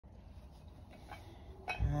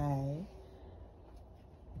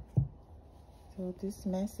So this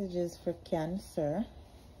message is for Cancer.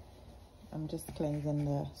 I'm just cleansing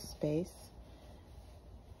the space.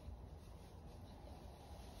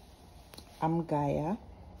 I'm Gaia.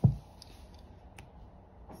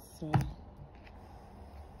 So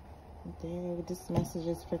there, this message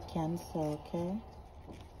is for Cancer, okay?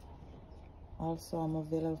 Also, I'm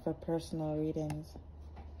available for personal readings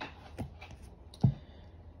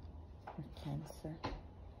for Cancer.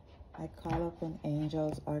 I call upon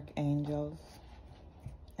angels, archangels,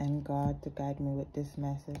 and God to guide me with this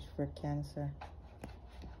message for Cancer.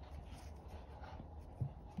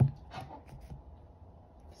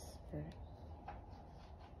 Spirit.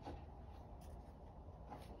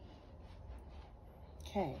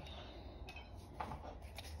 Okay.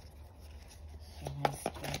 So my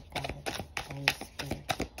Spirit guide, Holy Spirit.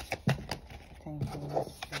 Thank you, Holy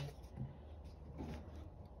Spirit.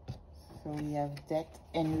 So we have death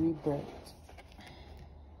and rebirth.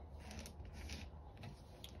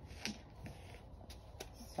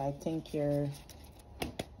 So I think you're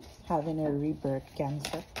having a rebirth,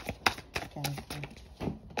 Cancer. Cancer.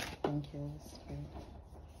 Thank you, Holy Spirit.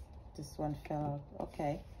 This one fell out.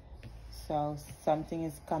 Okay. So something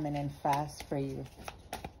is coming in fast for you.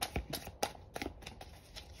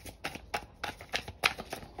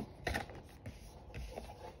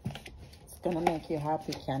 It's going to make you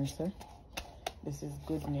happy, Cancer. This is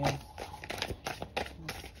good news.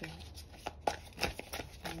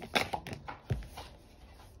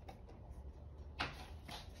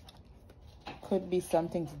 Could be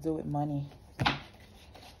something to do with money. Okay.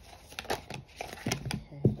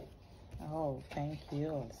 Oh, thank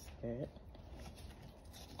you, Spirit.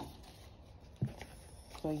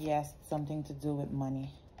 So yes, something to do with money.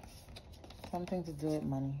 Something to do with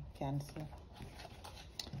money, Cancer.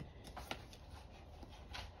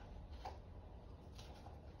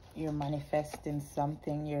 You're manifesting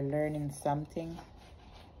something, you're learning something.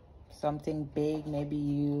 Something big. Maybe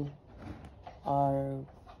you are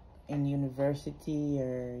in university,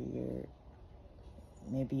 or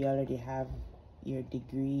maybe you already have your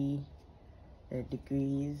degree or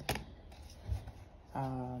degrees.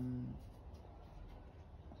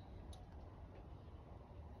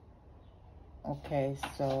 Okay,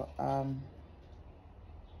 so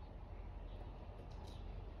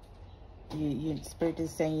Spirit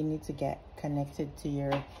is saying you need to get connected to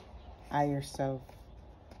your higher self.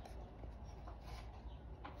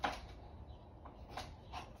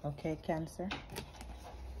 Okay, Cancer.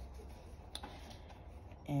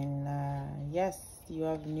 And yes, you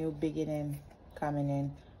have new beginning coming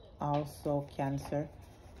in also, Cancer.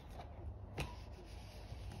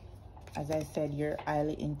 As I said, you're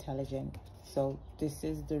highly intelligent. So this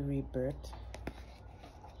is the rebirth.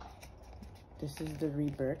 This is the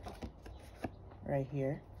rebirth right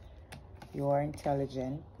here. You are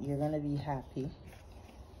intelligent. You're going to be happy.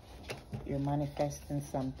 You're manifesting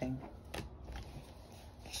something.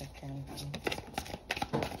 Okay.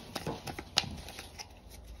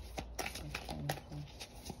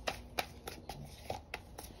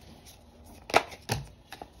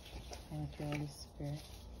 Thank you, Holy Spirit.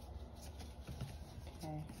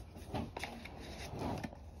 Okay.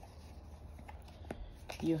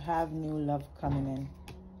 You have new love coming in.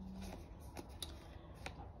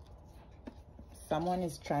 Someone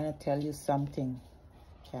is trying to tell you something,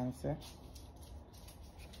 Cancer.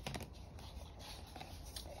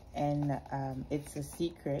 And it's a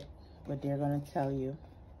secret, but they're going to tell you.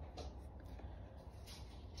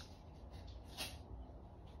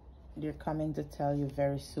 They're coming to tell you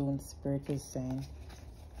very soon, Spirit is saying.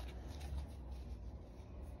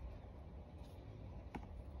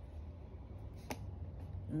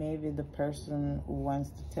 Maybe the person who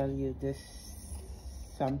wants to tell you this,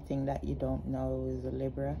 something that you don't know, is a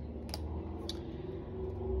Libra.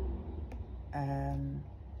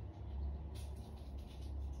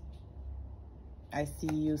 I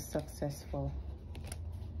see you successful.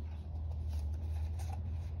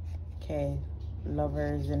 Okay,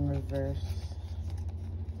 Lovers in reverse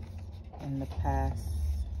in the past.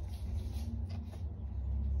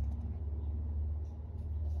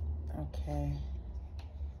 Okay.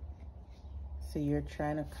 So you're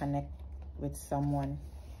trying to connect with someone,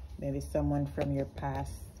 maybe someone from your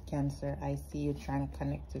past, Cancer. I see you trying to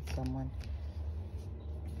connect with someone.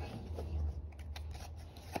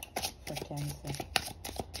 For Cancer.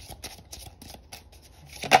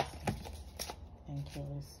 Thank you,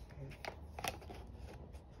 Holy Spirit.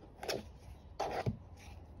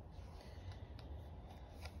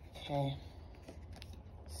 Okay.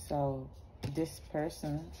 So this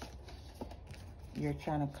person you're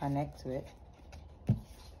trying to connect with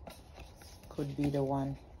could be the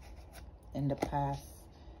one in the past.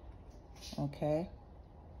 Okay?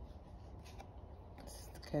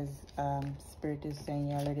 Because Spirit is saying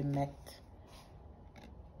you already met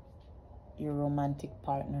your romantic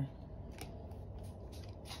partner.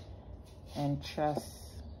 And trust,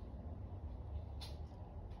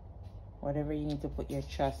 whatever you need to put your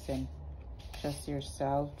trust in. Trust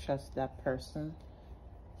yourself, trust that person,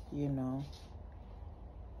 you know.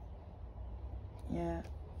 Yeah.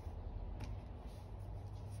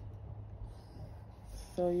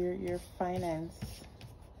 So your finance,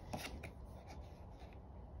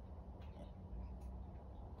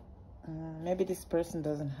 maybe this person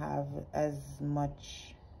doesn't have as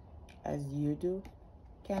much as you do,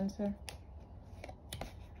 Cancer.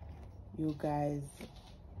 You guys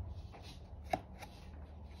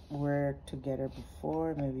were together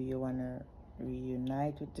before. Maybe you want to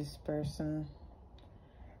reunite with this person.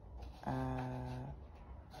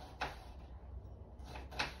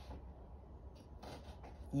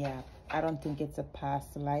 Yeah, I don't think it's a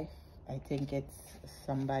past life. I think it's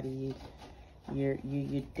somebody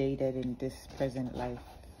you dated in this present life,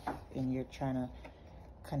 and you're trying to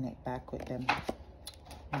connect back with them.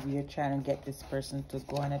 Maybe you're trying to get this person to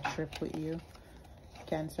go on a trip with you,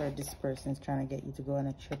 Cancer. This person is trying to get you to go on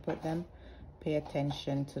a trip with them. Pay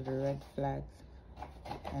attention to the red flags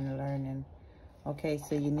and learning. Okay,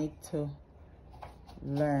 so you need to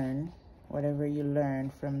learn whatever you learn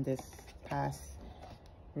from this past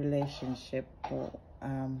relationship.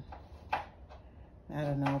 I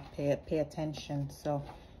don't know, pay attention. So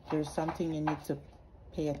there's something you need to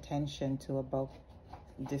pay attention to about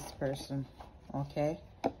this person, okay?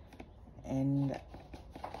 And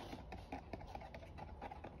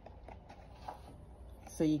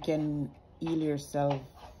so you can heal yourself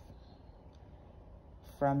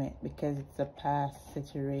from it, because it's a past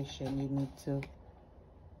situation. You need to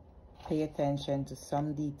pay attention to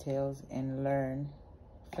some details and learn.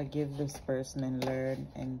 Forgive this person and learn.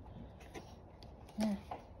 And yeah.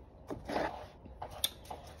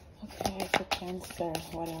 Okay, for Cancer,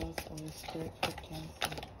 what else? Holy Spirit for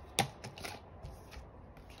Cancer.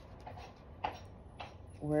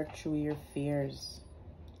 Work through your fears,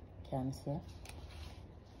 Cancer.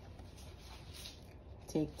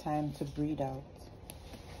 Take time to breathe out.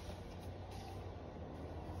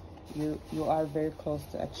 You are very close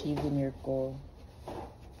to achieving your goal.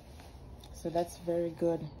 So that's very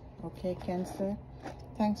good. Okay, Cancer.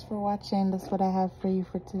 Thanks for watching. That's what I have for you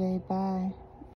for today. Bye.